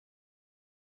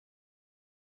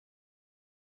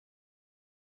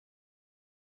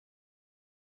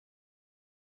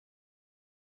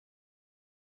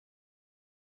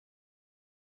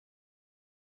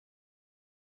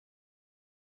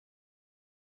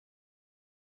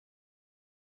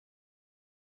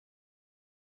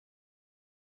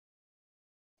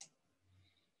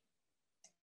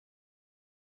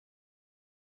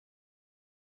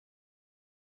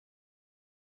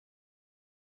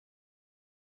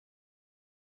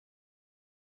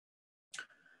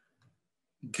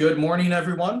Good morning,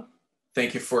 everyone.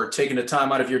 Thank you for taking the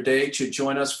time out of your day to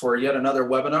join us for yet another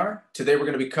webinar. Today, we're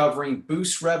going to be covering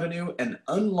boost revenue and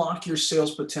unlock your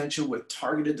sales potential with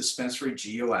targeted dispensary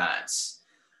geo ads.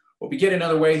 We'll be getting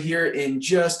underway here in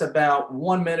just about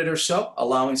 1 minute or so,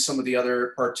 allowing some of the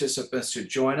other participants to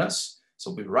join us. So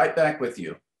we'll be right back with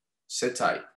you. Sit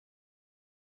tight.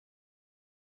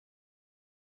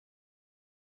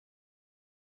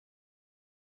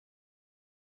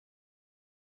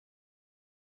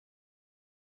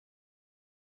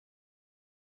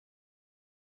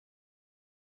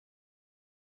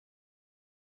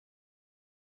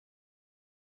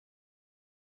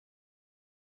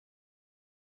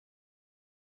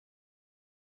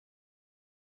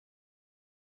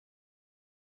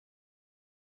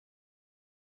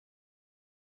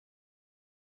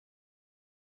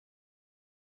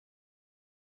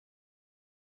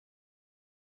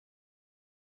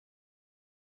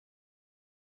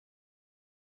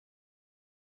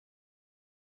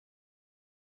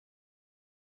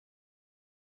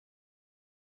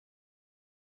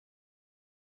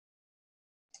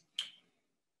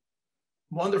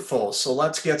 Wonderful. So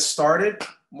let's get started.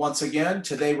 Once again,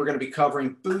 today we're going to be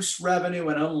covering boost revenue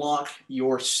and unlock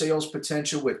your sales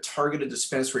potential with targeted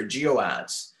dispensary geo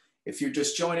ads. If you're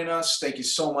just joining us, thank you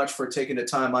so much for taking the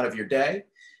time out of your day.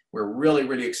 We're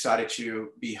really excited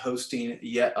to be hosting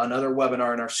yet another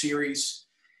webinar in our series.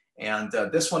 And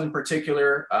this one in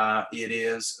particular, it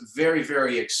is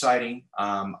very exciting.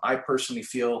 I personally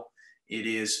feel it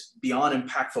is beyond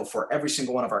impactful for every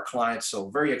single one of our clients. So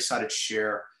very excited to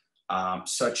share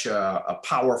such a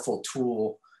powerful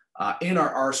tool in our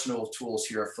arsenal of tools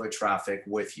here at Foot Traffic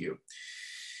with you.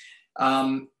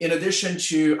 In addition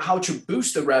to how to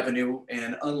boost the revenue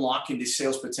and unlocking the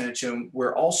sales potential,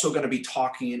 we're also going to be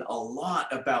talking a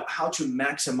lot about how to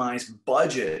maximize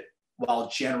budget while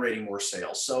generating more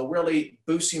sales. So really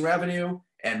boosting revenue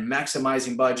and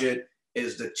maximizing budget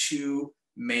is the two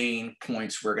main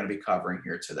points we're going to be covering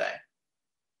here today.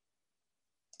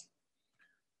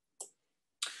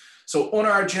 So on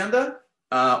our agenda,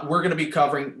 we're going to be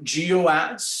covering geo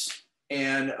ads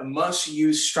and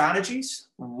must-use strategies,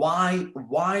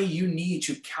 why you need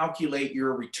to calculate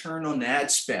your return on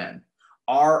ad spend,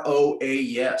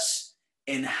 ROAS,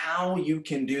 and how you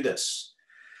can do this.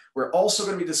 We're also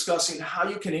going to be discussing how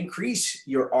you can increase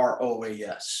your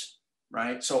ROAS,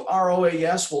 right? So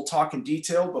ROAS, we'll talk in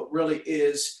detail, but really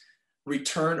is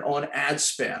return on ad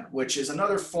spend, which is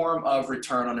another form of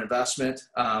return on investment,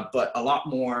 but a lot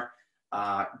more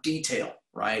detail,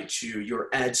 right, to your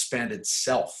ad spend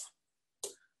itself.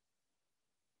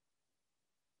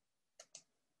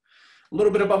 A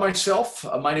little bit about myself.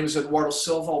 My name is Eduardo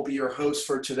Silva. I'll be your host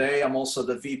for today. I'm also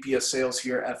the VP of Sales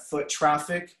here at Foot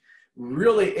Traffic.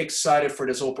 Really excited for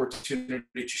this opportunity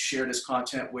to share this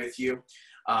content with you.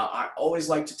 I always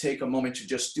like to take a moment to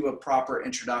just do a proper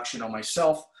introduction on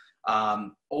myself.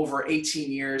 Over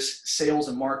 18 years sales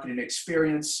and marketing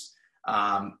experience.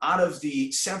 Out of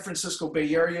the San Francisco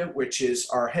Bay Area, which is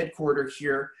our headquarters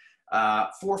here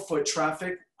for Foot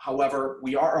Traffic. However,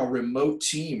 we are a remote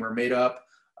team. We're made up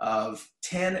of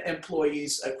 10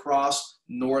 employees across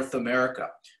North America.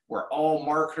 We're all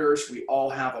marketers. We all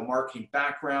have a marketing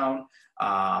background,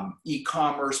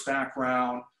 e-commerce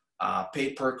background,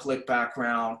 pay-per-click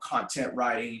background, content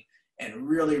writing, and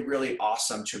really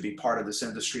awesome to be part of this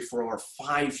industry for over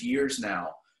 5 years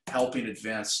now, helping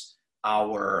advance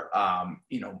our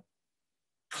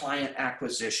client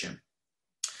acquisition.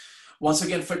 Once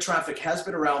again, Foot Traffic has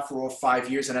been around for over 5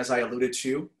 years, and as I alluded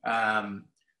to,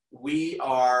 we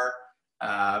are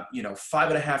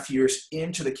 5.5 years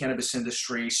into the cannabis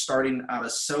industry, starting out of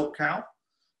SoCal,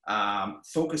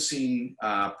 focusing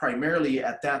primarily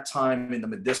at that time in the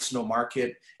medicinal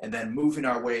market, and then moving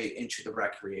our way into the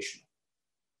recreational.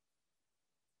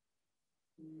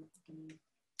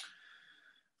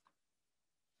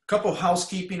 Couple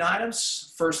housekeeping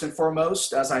items. First and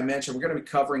foremost, as I mentioned, we're going to be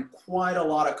covering quite a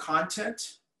lot of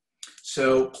content.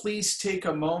 So please take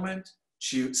a moment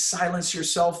to silence your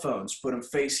cell phones, put them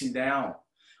facing down.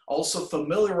 Also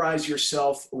familiarize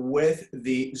yourself with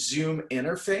the Zoom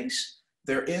interface.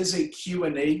 There is a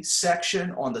Q&A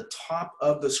section on the top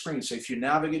of the screen. So if you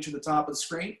navigate to the top of the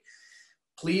screen,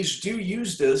 please do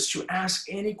use this to ask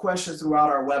any questions throughout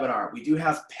our webinar. We do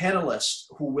have panelists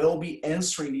who will be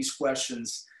answering these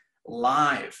questions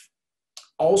live.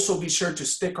 Also be sure to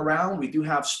stick around. We do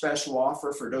have special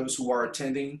offer for those who are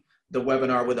attending the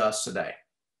webinar with us today.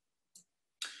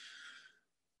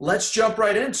 Let's jump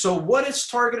right in. So what is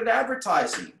targeted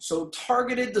advertising? So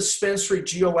targeted dispensary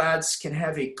geo ads can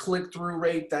have a click-through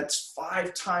rate that's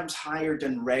 5 times higher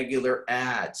than regular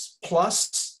ads.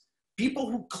 Plus,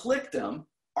 people who click them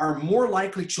are more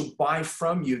likely to buy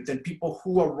from you than people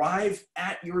who arrive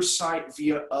at your site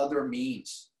via other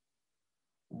means.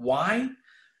 Why?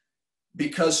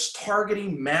 Because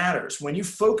targeting matters. When you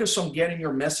focus on getting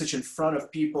your message in front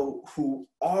of people who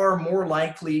are more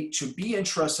likely to be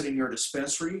interested in your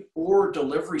dispensary or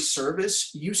delivery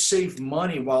service, you save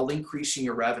money while increasing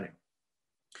your revenue.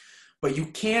 But you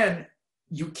can't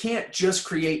just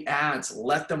create ads,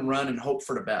 let them run and hope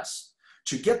for the best.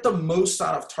 To get the most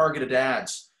out of targeted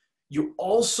ads, you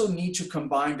also need to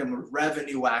combine them with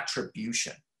revenue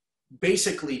attribution.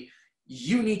 Basically,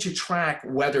 you need to track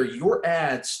whether your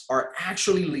ads are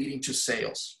actually leading to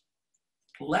sales.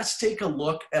 Let's take a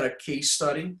look at a case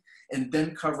study and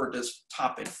then cover this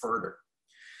topic further.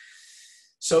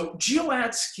 So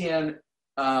GeoAds can,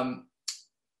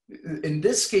 in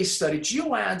this case study,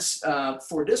 GeoAds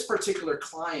for this particular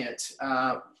client,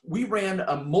 we ran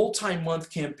a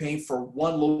multi-month campaign for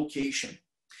one location.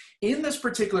 In this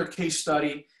particular case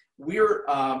study, we're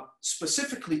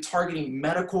specifically targeting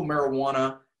medical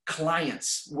marijuana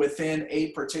clients within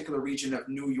a particular region of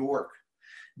New York.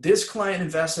 This client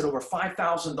invested over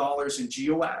 $5,000 in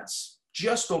GeoAds,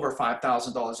 just over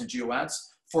 $5,000 in GeoAds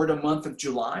for the month of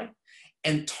July,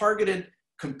 and targeted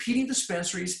competing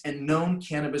dispensaries and known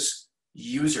cannabis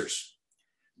users.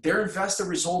 Their investment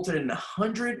resulted in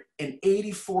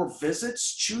 184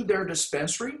 visits to their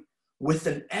dispensary with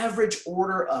an average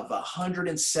order of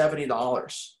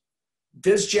 $170.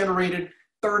 This generated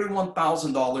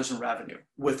 $31,000 in revenue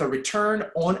with a return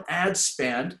on ad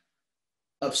spend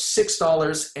of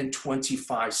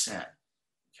 $6.25.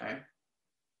 Okay.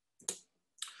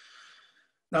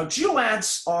 Now,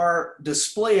 GeoAds are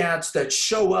display ads that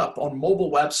show up on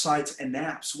mobile websites and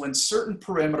apps when certain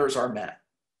parameters are met.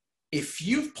 If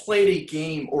you've played a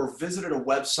game or visited a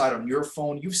website on your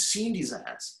phone, you've seen these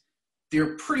ads.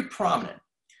 They're pretty prominent.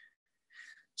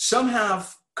 Some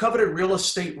have coveted real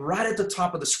estate right at the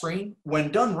top of the screen.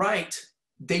 When done right,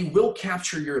 they will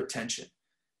capture your attention.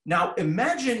 Now,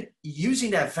 imagine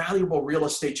using that valuable real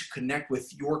estate to connect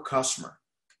with your customer,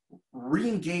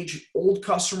 re-engage old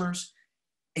customers,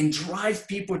 and drive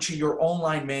people to your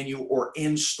online menu or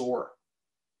in-store.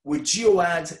 With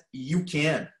GeoAds, you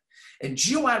can. And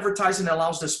geo-advertising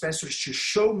allows dispensaries to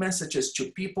show messages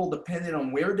to people depending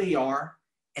on where they are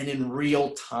and in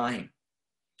real time.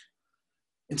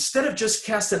 Instead of just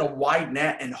casting a wide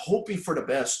net and hoping for the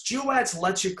best, GeoAds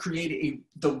lets you create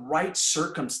the right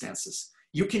circumstances.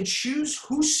 You can choose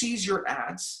who sees your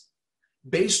ads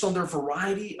based on their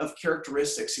variety of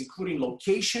characteristics, including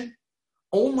location,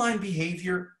 online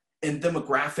behavior, and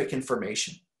demographic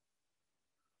information.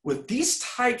 With these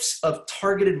types of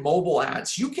targeted mobile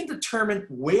ads, you can determine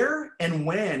where and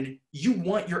when you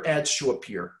want your ads to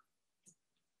appear.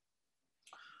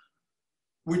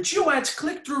 With GeoAds,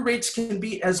 click-through rates can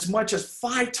be as much as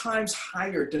 5 times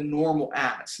higher than normal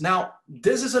ads. Now,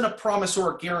 this isn't a promise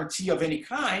or a guarantee of any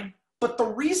kind, but the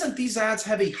reason these ads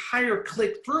have a higher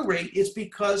click-through rate is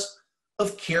because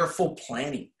of careful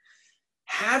planning.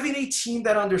 Having a team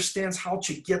that understands how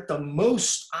to get the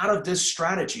most out of this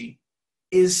strategy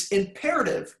is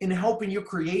imperative in helping you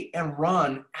create and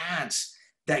run ads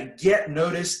that get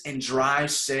noticed and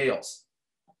drive sales.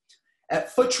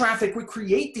 At Foot Traffic, we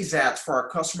create these ads for our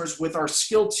customers with our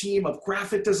skilled team of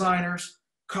graphic designers,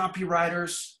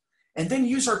 copywriters, and then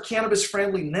use our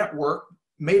cannabis-friendly network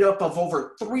made up of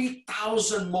over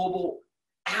 3,000 mobile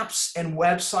apps and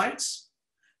websites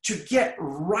to get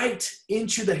right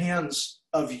into the hands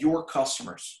of your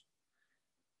customers.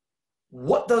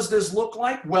 What does this look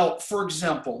like? Well, for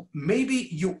example, maybe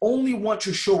you only want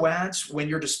to show ads when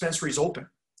your dispensary is open.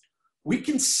 We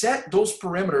can set those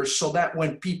parameters so that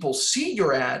when people see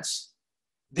your ads,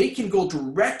 they can go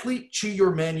directly to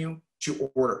your menu to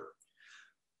order.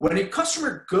 When a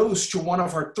customer goes to one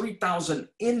of our 3,000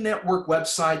 in-network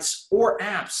websites or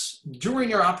apps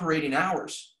during your operating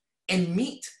hours and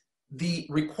meet the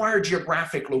required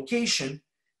geographic location,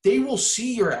 they will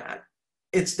see your ad.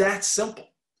 It's that simple.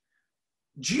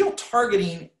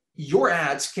 Geo-targeting your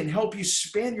ads can help you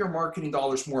spend your marketing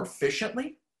dollars more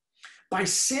efficiently by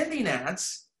sending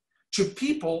ads to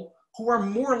people who are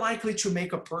more likely to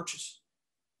make a purchase.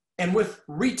 And with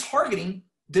retargeting,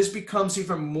 this becomes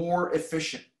even more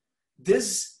efficient.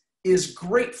 This is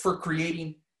great for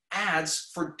creating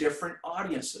ads for different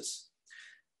audiences.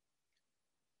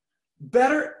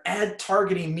 Better ad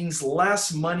targeting means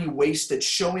less money wasted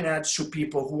showing ads to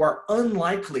people who are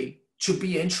unlikely to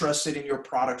be interested in your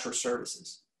products or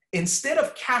services. Instead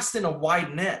of casting a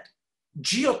wide net,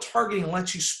 geo-targeting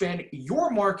lets you spend your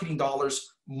marketing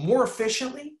dollars more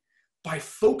efficiently by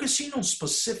focusing on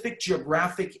specific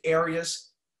geographic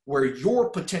areas where your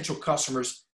potential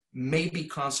customers may be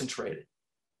concentrated.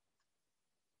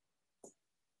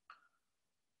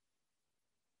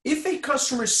 If a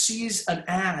customer sees an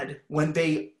ad when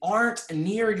they aren't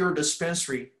near your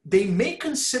dispensary, they may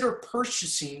consider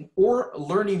purchasing or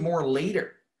learning more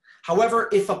later. However,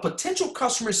 if a potential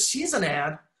customer sees an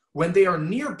ad when they are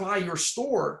nearby your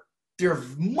store, they're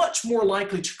much more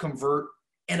likely to convert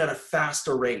and at a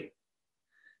faster rate.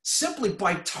 Simply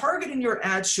by targeting your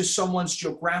ads to someone's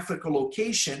geographical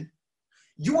location,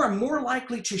 you are more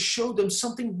likely to show them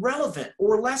something relevant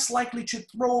or less likely to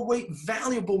throw away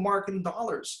valuable marketing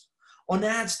dollars on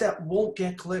ads that won't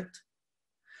get clicked.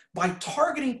 By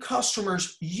targeting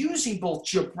customers using both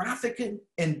geographic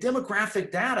and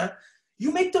demographic data,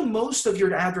 you make the most of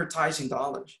your advertising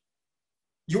dollars.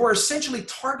 You are essentially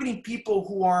targeting people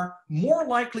who are more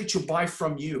likely to buy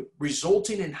from you,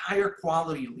 resulting in higher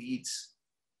quality leads.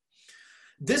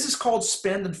 This is called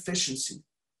spend efficiency.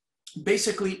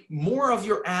 Basically, more of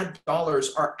your ad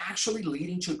dollars are actually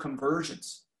leading to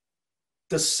conversions.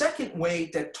 The second way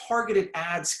that targeted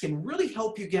ads can really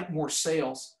help you get more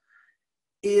sales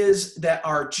is that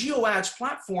our GeoAds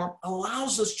platform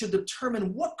allows us to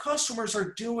determine what customers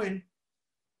are doing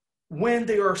when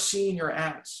they are seeing your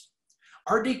ads.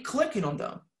 Are they clicking on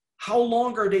them? How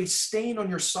long are they staying on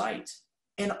your site?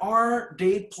 And are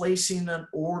they placing an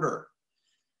order?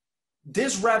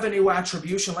 This revenue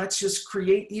attribution lets us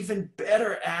create even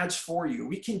better ads for you.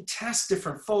 We can test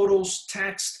different photos,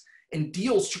 text, and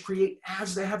deals to create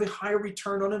ads that have a higher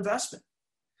return on investment.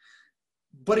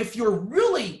 But if you're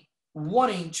really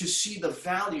wanting to see the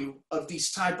value of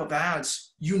these type of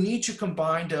ads, you need to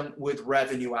combine them with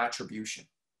revenue attribution.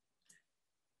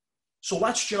 So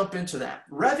let's jump into that.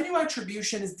 Revenue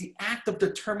attribution is the act of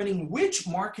determining which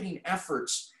marketing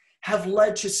efforts have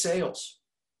led to sales.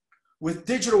 With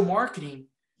digital marketing,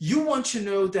 you want to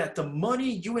know that the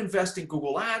money you invest in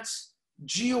Google Ads,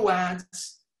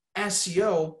 GeoAds,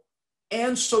 SEO,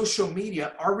 and social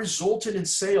media are resulting in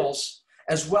sales,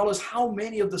 as well as how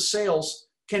many of the sales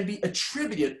can be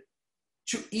attributed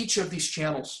to each of these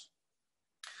channels.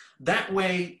 That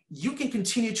way, you can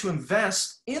continue to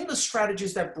invest in the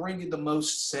strategies that bring you the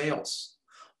most sales,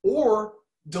 or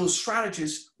those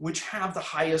strategies which have the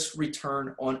highest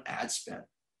return on ad spend.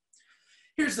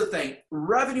 Here's the thing,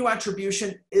 revenue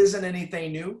attribution isn't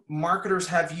anything new. Marketers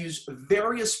have used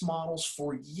various models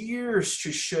for years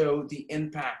to show the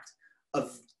impact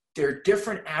of their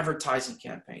different advertising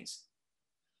campaigns.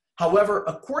 However,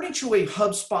 according to a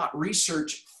HubSpot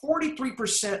research,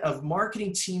 43% of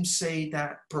marketing teams say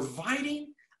that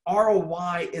providing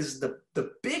ROI is the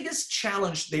biggest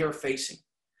challenge they are facing.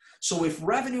 So if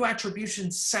revenue attribution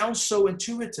sounds so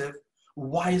intuitive,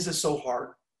 why is it so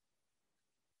hard?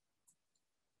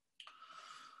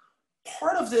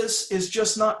 Part of this is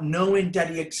just not knowing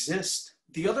that it exists.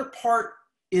 The other part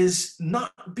is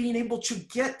not being able to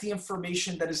get the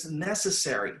information that is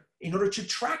necessary in order to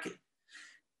track it.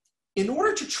 In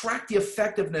order to track the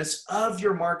effectiveness of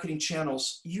your marketing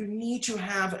channels, you need to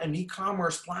have an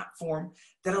e-commerce platform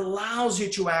that allows you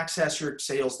to access your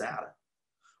sales data.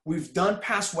 We've done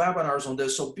past webinars on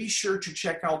this, so be sure to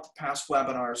check out the past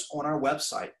webinars on our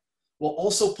website. We'll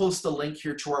also post the link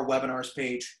here to our webinars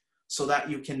page so that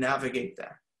you can navigate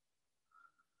there.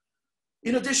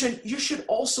 In addition, you should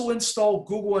also install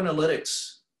Google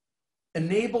Analytics.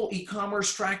 Enable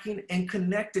e-commerce tracking and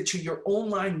connect it to your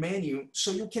online menu so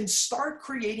you can start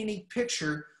creating a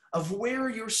picture of where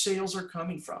your sales are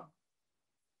coming from.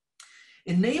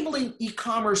 Enabling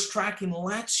e-commerce tracking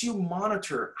lets you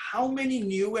monitor how many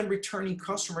new and returning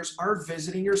customers are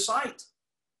visiting your site,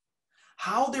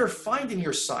 how they're finding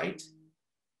your site,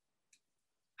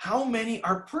 how many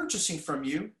are purchasing from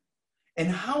you, and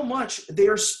how much they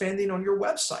are spending on your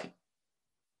website.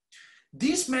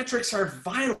 These metrics are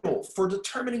vital for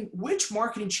determining which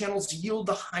marketing channels yield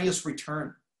the highest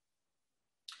return.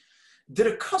 Did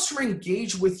a customer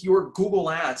engage with your Google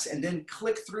Ads and then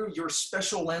click through your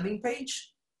special landing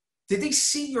page? Did they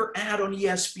see your ad on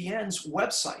ESPN's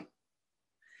website?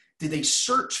 Did they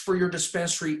search for your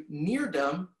dispensary near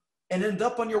them and end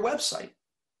up on your website?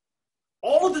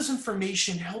 All of this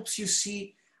information helps you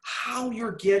see how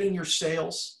you're getting your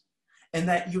sales, and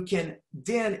that you can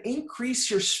then increase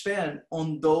your spend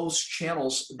on those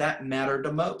channels that matter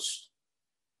the most.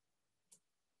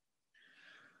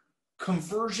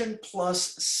 Conversion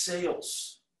plus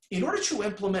sales. In order to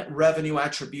implement revenue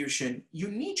attribution, you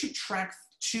need to track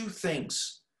two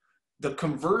things, the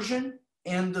conversion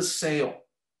and the sale.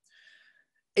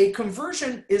 A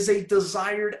conversion is a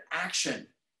desired action.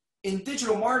 In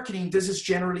digital marketing, this is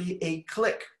generally a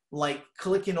click, like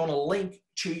clicking on a link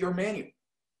to your menu.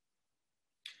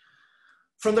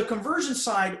 From the conversion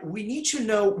side, we need to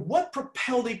know what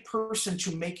propelled a person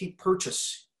to make a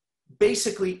purchase.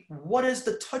 Basically, what is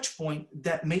the touch point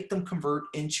that made them convert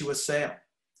into a sale?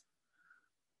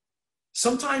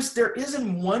 Sometimes there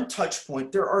isn't one touch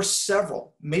point, there are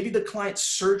several. Maybe the client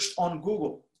searched on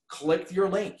Google, clicked your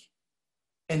link,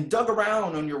 and dug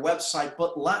around on your website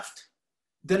but left.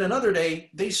 Then another day,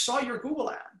 they saw your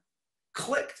Google ad,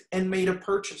 clicked, and made a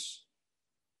purchase.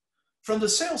 From the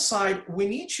sales side, we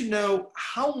need to know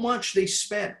how much they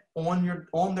spent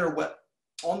on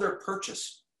their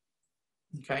purchase.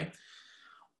 Okay,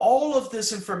 all of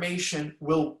this information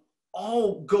will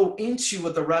all go into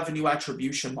the revenue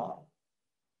attribution model.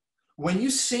 When you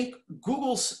sync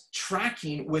Google's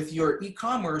tracking with your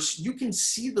e-commerce, you can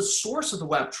see the source of the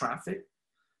web traffic,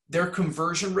 their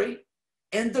conversion rate,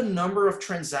 and the number of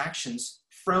transactions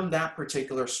from that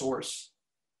particular source.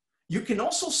 You can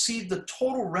also see the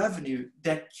total revenue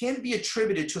that can be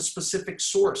attributed to a specific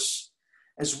source,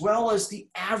 as well as the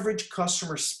average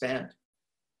customer spend.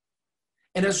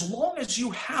 And as long as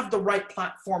you have the right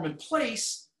platform in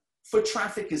place, Foot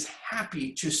Traffic is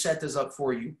happy to set this up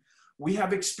for you. We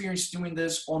have experience doing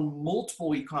this on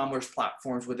multiple e-commerce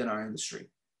platforms within our industry.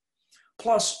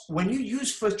 Plus, when you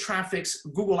use Foot Traffic's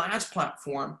Google Ads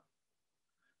platform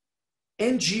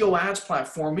and Geo Ads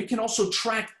platform, we can also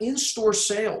track in-store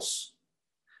sales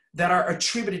that are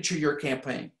attributed to your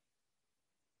campaign.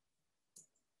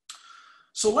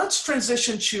 So let's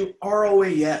transition to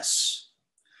ROAS.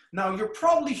 Now, you're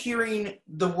probably hearing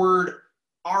the word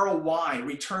ROI,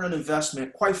 return on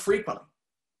investment, quite frequently.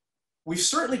 We've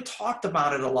certainly talked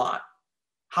about it a lot.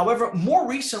 However, more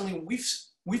recently,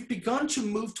 we've begun to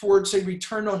move towards a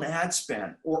return on ad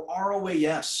spend, or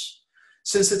ROAS,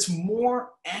 since it's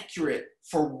more accurate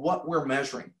for what we're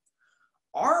measuring.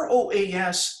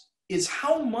 ROAS is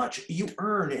how much you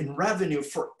earn in revenue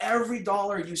for every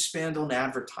dollar you spend on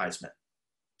advertisement.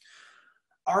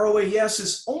 ROAS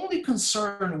is only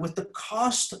concerned with the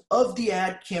cost of the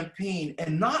ad campaign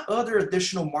and not other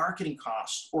additional marketing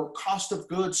costs or cost of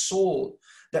goods sold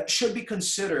that should be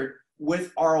considered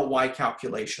with ROI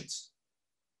calculations.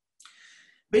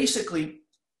 Basically,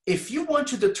 if you want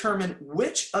to determine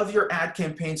which of your ad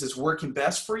campaigns is working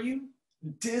best for you,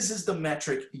 this is the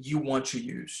metric you want to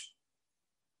use.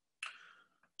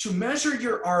 To measure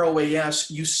your ROAS,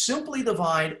 you simply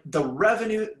divide the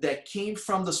revenue that came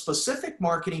from the specific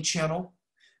marketing channel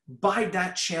by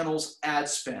that channel's ad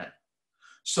spend.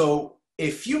 So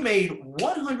if you made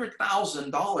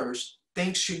 $100,000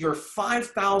 thanks to your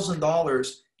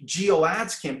 $5,000 Geo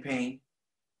Ads campaign,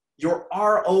 your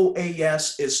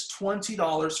ROAS is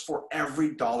 $20 for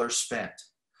every dollar spent.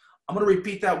 I'm going to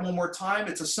repeat that one more time.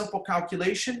 It's a simple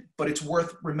calculation, but it's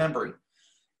worth remembering.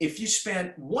 If you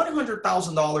spend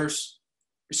 $100,000,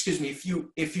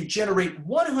 if you generate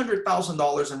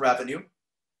 $100,000 in revenue,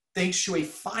 thanks to a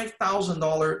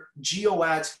 $5,000 Geo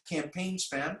Ads campaign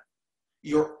spend,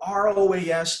 your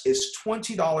ROAS is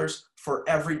 $20 for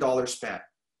every dollar spent.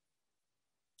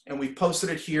 And we've posted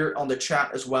it here on the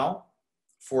chat as well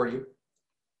for you.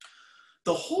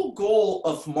 The whole goal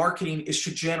of marketing is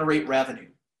to generate revenue.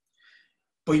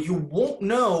 But you won't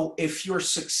know if you're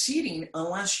succeeding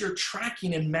unless you're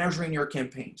tracking and measuring your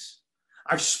campaigns.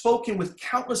 I've spoken with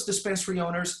countless dispensary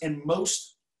owners and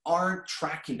most aren't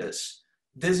tracking this.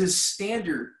 This is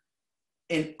standard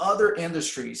in other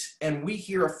industries, and we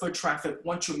here at Foot Traffic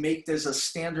want to make this a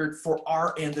standard for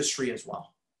our industry as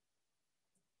well.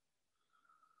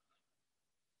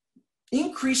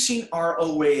 Increasing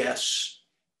ROAS.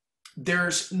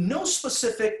 There's no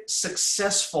specific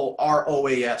successful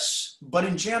ROAS, but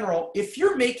in general, if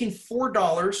you're making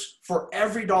 $4 for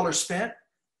every dollar spent,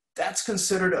 that's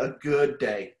considered a good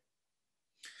day.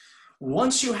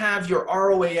 Once you have your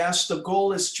ROAS, the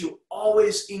goal is to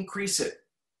always increase it.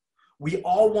 We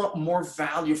all want more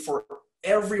value for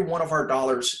every one of our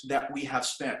dollars that we have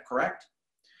spent, correct?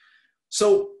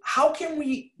 So how can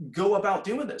we go about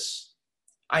doing this?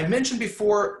 I mentioned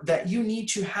before that you need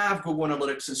to have Google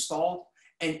Analytics installed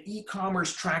and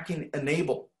e-commerce tracking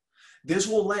enabled. This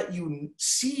will let you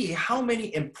see how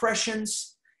many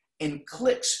impressions and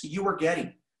clicks you are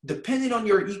getting. Depending on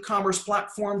your e-commerce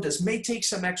platform, this may take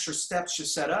some extra steps to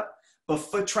set up, but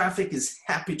Foot Traffic is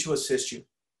happy to assist you.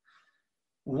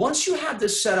 Once you have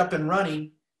this set up and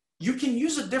running, you can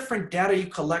use the different data you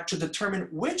collect to determine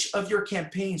which of your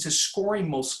campaigns is scoring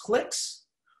most clicks,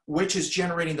 which is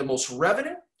generating the most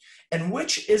revenue, and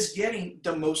which is getting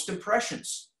the most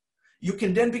impressions. You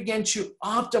can then begin to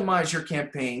optimize your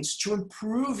campaigns to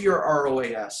improve your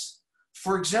ROAS.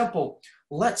 For example,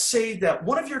 let's say that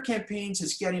one of your campaigns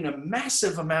is getting a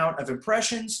massive amount of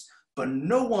impressions, but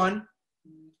no one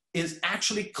is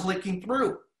actually clicking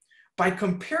through. By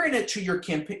comparing it to your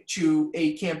campaign, to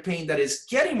a campaign that is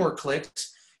getting more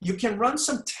clicks, you can run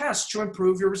some tests to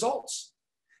improve your results.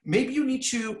 Maybe you need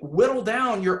to whittle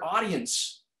down your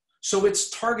audience so it's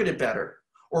targeted better.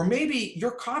 Or maybe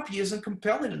your copy isn't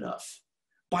compelling enough.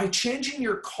 By changing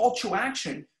your call to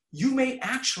action, you may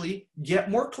actually get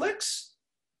more clicks.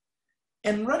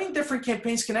 And running different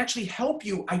campaigns can actually help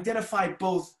you identify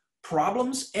both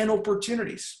problems and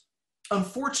opportunities.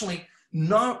 Unfortunately,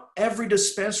 not every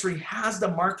dispensary has the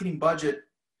marketing budget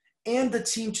and the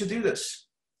team to do this.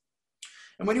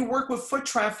 And when you work with foot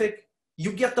traffic,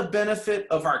 you get the benefit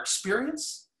of our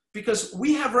experience because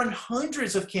we have run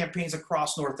hundreds of campaigns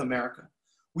across North America.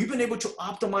 We've been able to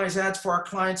optimize ads for our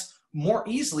clients more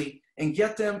easily and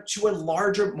get them to a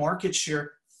larger market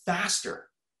share faster.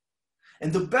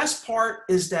 And the best part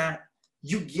is that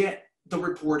you get the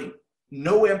reporting.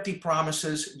 No empty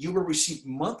promises. You will receive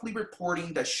monthly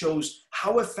reporting that shows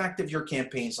how effective your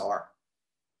campaigns are.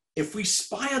 If we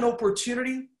spy an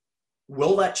opportunity,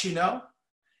 we'll let you know.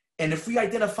 And if we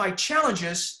identify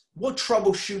challenges, we'll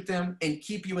troubleshoot them and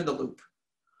keep you in the loop.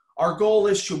 Our goal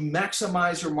is to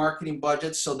maximize your marketing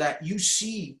budget so that you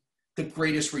see the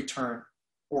greatest return,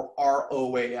 or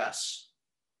ROAS.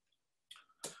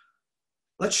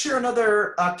 Let's share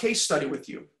another case study with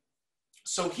you.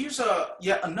 So here's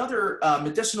yet another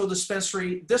medicinal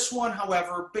dispensary. This one,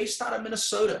 however, based out of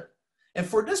Minnesota. And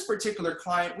for this particular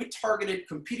client, we targeted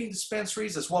competing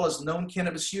dispensaries as well as known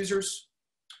cannabis users.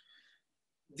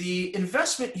 The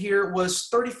investment here was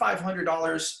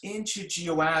 $3,500 into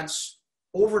geo ads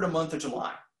over the month of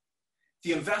July.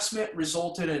 The investment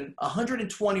resulted in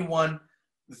 121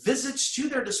 visits to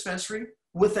their dispensary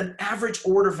with an average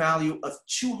order value of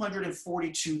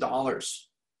 $242.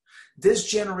 This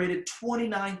generated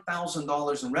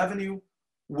 $29,000 in revenue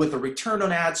with a return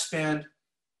on ad spend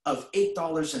of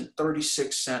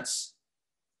 $8.36.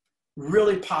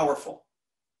 Really powerful.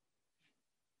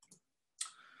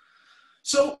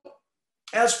 So,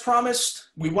 as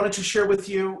promised, we wanted to share with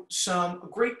you some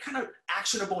great kind of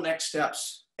actionable next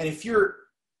steps. And if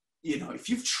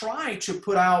you've tried to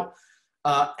put out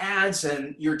ads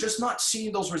and you're just not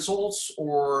seeing those results,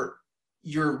 or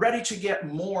you're ready to get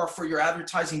more for your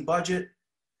advertising budget,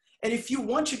 and if you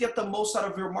want to get the most out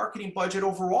of your marketing budget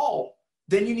overall,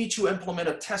 then you need to implement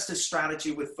a tested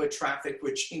strategy with foot traffic,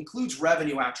 which includes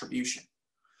revenue attribution.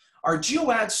 Our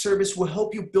GeoAds service will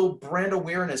help you build brand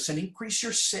awareness and increase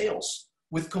your sales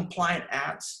with compliant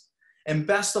ads. And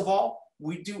best of all,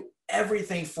 we do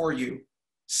everything for you.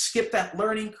 Skip that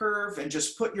learning curve and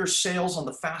just put your sales on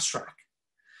the fast track.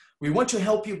 We want to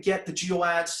help you get the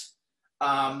GeoAds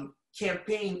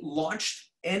campaign launched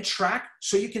and tracked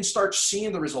so you can start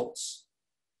seeing the results.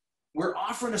 We're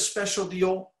offering a special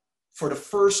deal for the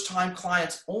first-time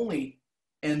clients only,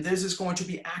 and this is going to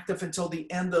be active until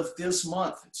the end of this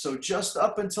month. So just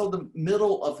up until the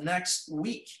middle of next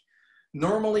week.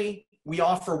 Normally, we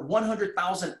offer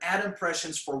 100,000 ad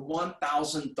impressions for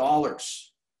 $1,000,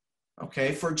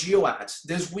 okay, for GeoAds.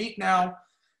 This week now,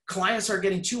 clients are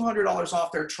getting $200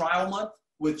 off their trial month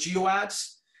with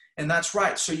GeoAds, and that's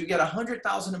right. So you get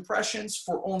 100,000 impressions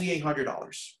for only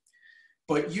 $800.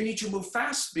 But you need to move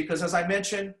fast because, as I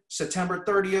mentioned, September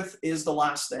 30th is the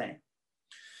last day.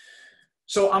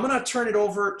 So I'm going to turn it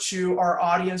over to our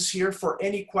audience here for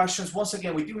any questions. Once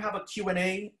again, we do have a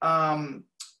Q&A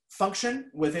function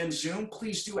within Zoom.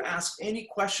 Please do ask any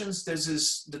questions. This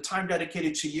is the time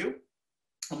dedicated to you.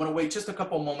 I'm going to wait just a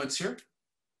couple moments here.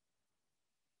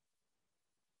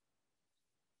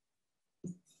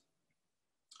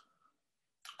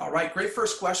 All right, great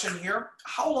first question here.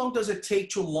 How long does it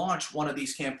take to launch one of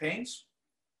these campaigns?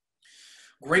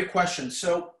 Great question.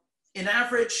 So in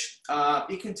average,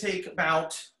 it can take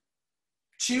about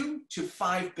 2 to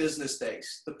 5 business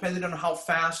days, depending on how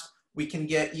fast we can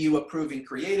get you approving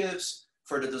creatives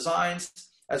for the designs,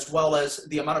 as well as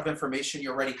the amount of information you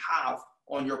already have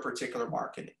on your particular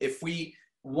market. If we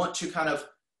want to kind of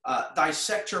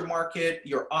dissect your market,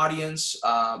 your audience,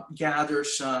 gather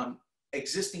some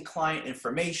existing client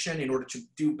information in order to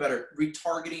do better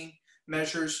retargeting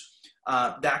measures,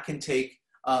 that can take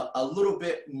a little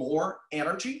bit more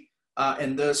energy,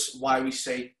 and thus why we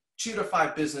say 2 to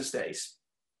 5 business days.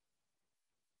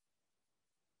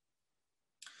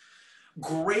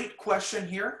 Great question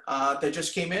here that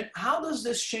just came in. How does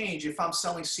this change if I'm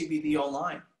selling CBD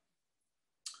online?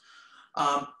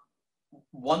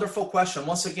 Wonderful question.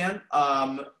 Once again,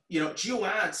 geo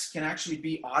ads can actually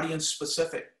be audience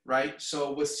specific, right?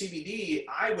 So with CBD,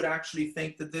 I would actually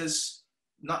think that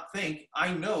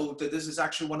I know that this is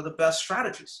actually one of the best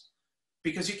strategies,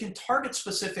 because you can target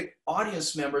specific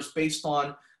audience members based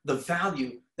on the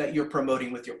value that you're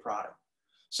promoting with your product.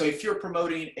 So if you're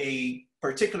promoting a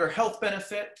particular health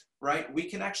benefit, right, we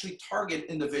can actually target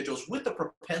individuals with the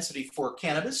propensity for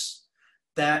cannabis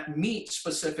that meet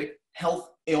specific health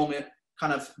ailment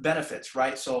kind of benefits,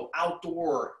 right? So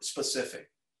outdoor specific,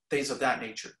 things of that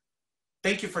nature.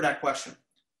 Thank you for that question.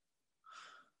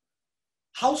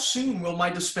 How soon will my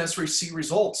dispensary see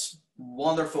results?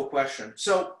 Wonderful question.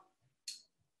 So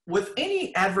with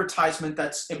any advertisement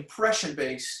that's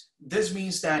impression-based, this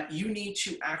means that you need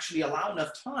to actually allow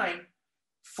enough time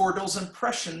for those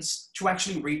impressions to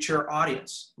actually reach your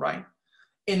audience, right?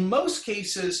 In most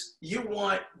cases, you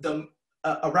want them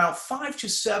around 5 to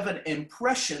 7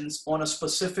 impressions on a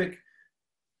specific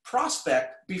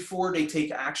prospect before they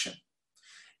take action.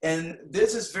 And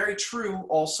this is very true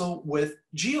also with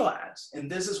geo ads. And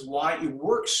this is why it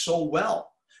works so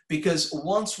well. Because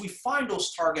once we find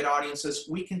those target audiences,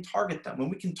 we can target them.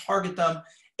 And we can target them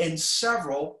in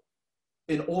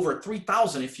over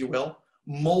 3,000, if you will,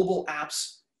 mobile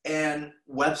apps and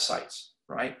websites,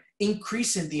 right?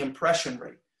 Increasing the impression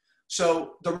rate.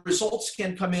 So the results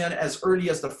can come in as early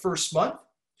as the first month,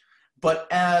 but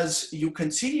as you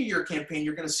continue your campaign,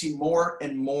 you're going to see more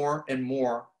and more and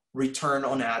more return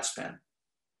on ad spend.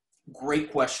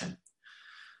 Great question.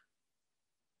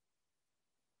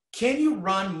 Can you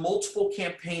run multiple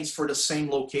campaigns for the same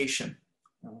location?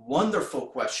 Wonderful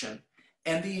question.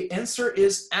 And the answer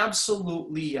is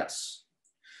absolutely yes.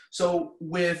 So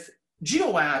with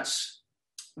geo ads,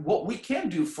 what we can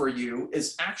do for you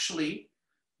is actually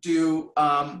do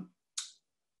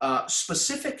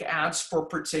specific ads for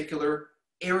particular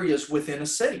areas within a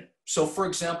city. So for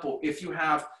example, if you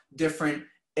have different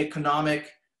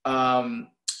economic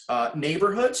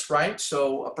neighborhoods, right?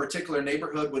 So a particular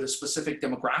neighborhood with a specific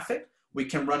demographic, we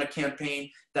can run a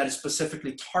campaign that is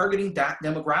specifically targeting that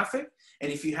demographic.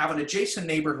 And if you have an adjacent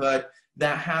neighborhood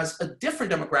that has a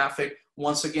different demographic,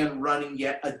 once again, running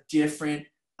yet a different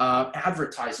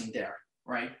advertising there,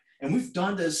 right? And we've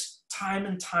done this time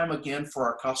and time again for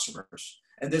our customers.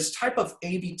 And this type of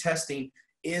A/B testing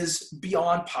is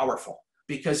beyond powerful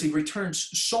because it returns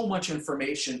so much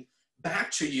information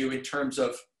back to you in terms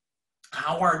of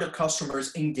how are the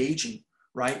customers engaging,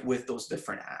 right, with those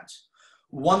different ads.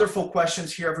 Wonderful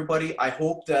questions here, everybody. I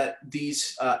hope that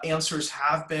these answers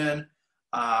have been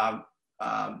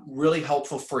really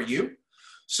helpful for you.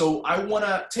 So I want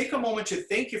to take a moment to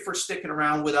thank you for sticking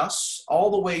around with us all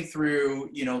the way through,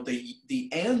 the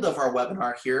end of our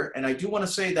webinar here. And I do want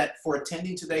to say that for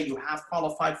attending today, you have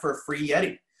qualified for a free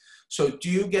Yeti. So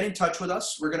do get in touch with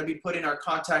us. We're going to be putting our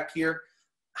contact here,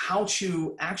 how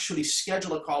to actually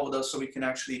schedule a call with us so we can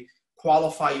actually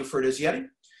qualify you for this Yeti.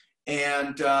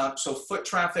 And so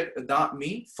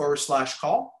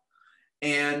foottraffic.me/call.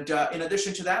 And in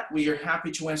addition to that, we are happy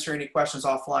to answer any questions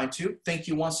offline too. Thank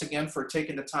you once again for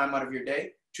taking the time out of your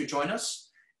day to join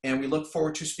us. And we look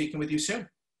forward to speaking with you soon.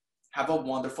 Have a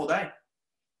wonderful day.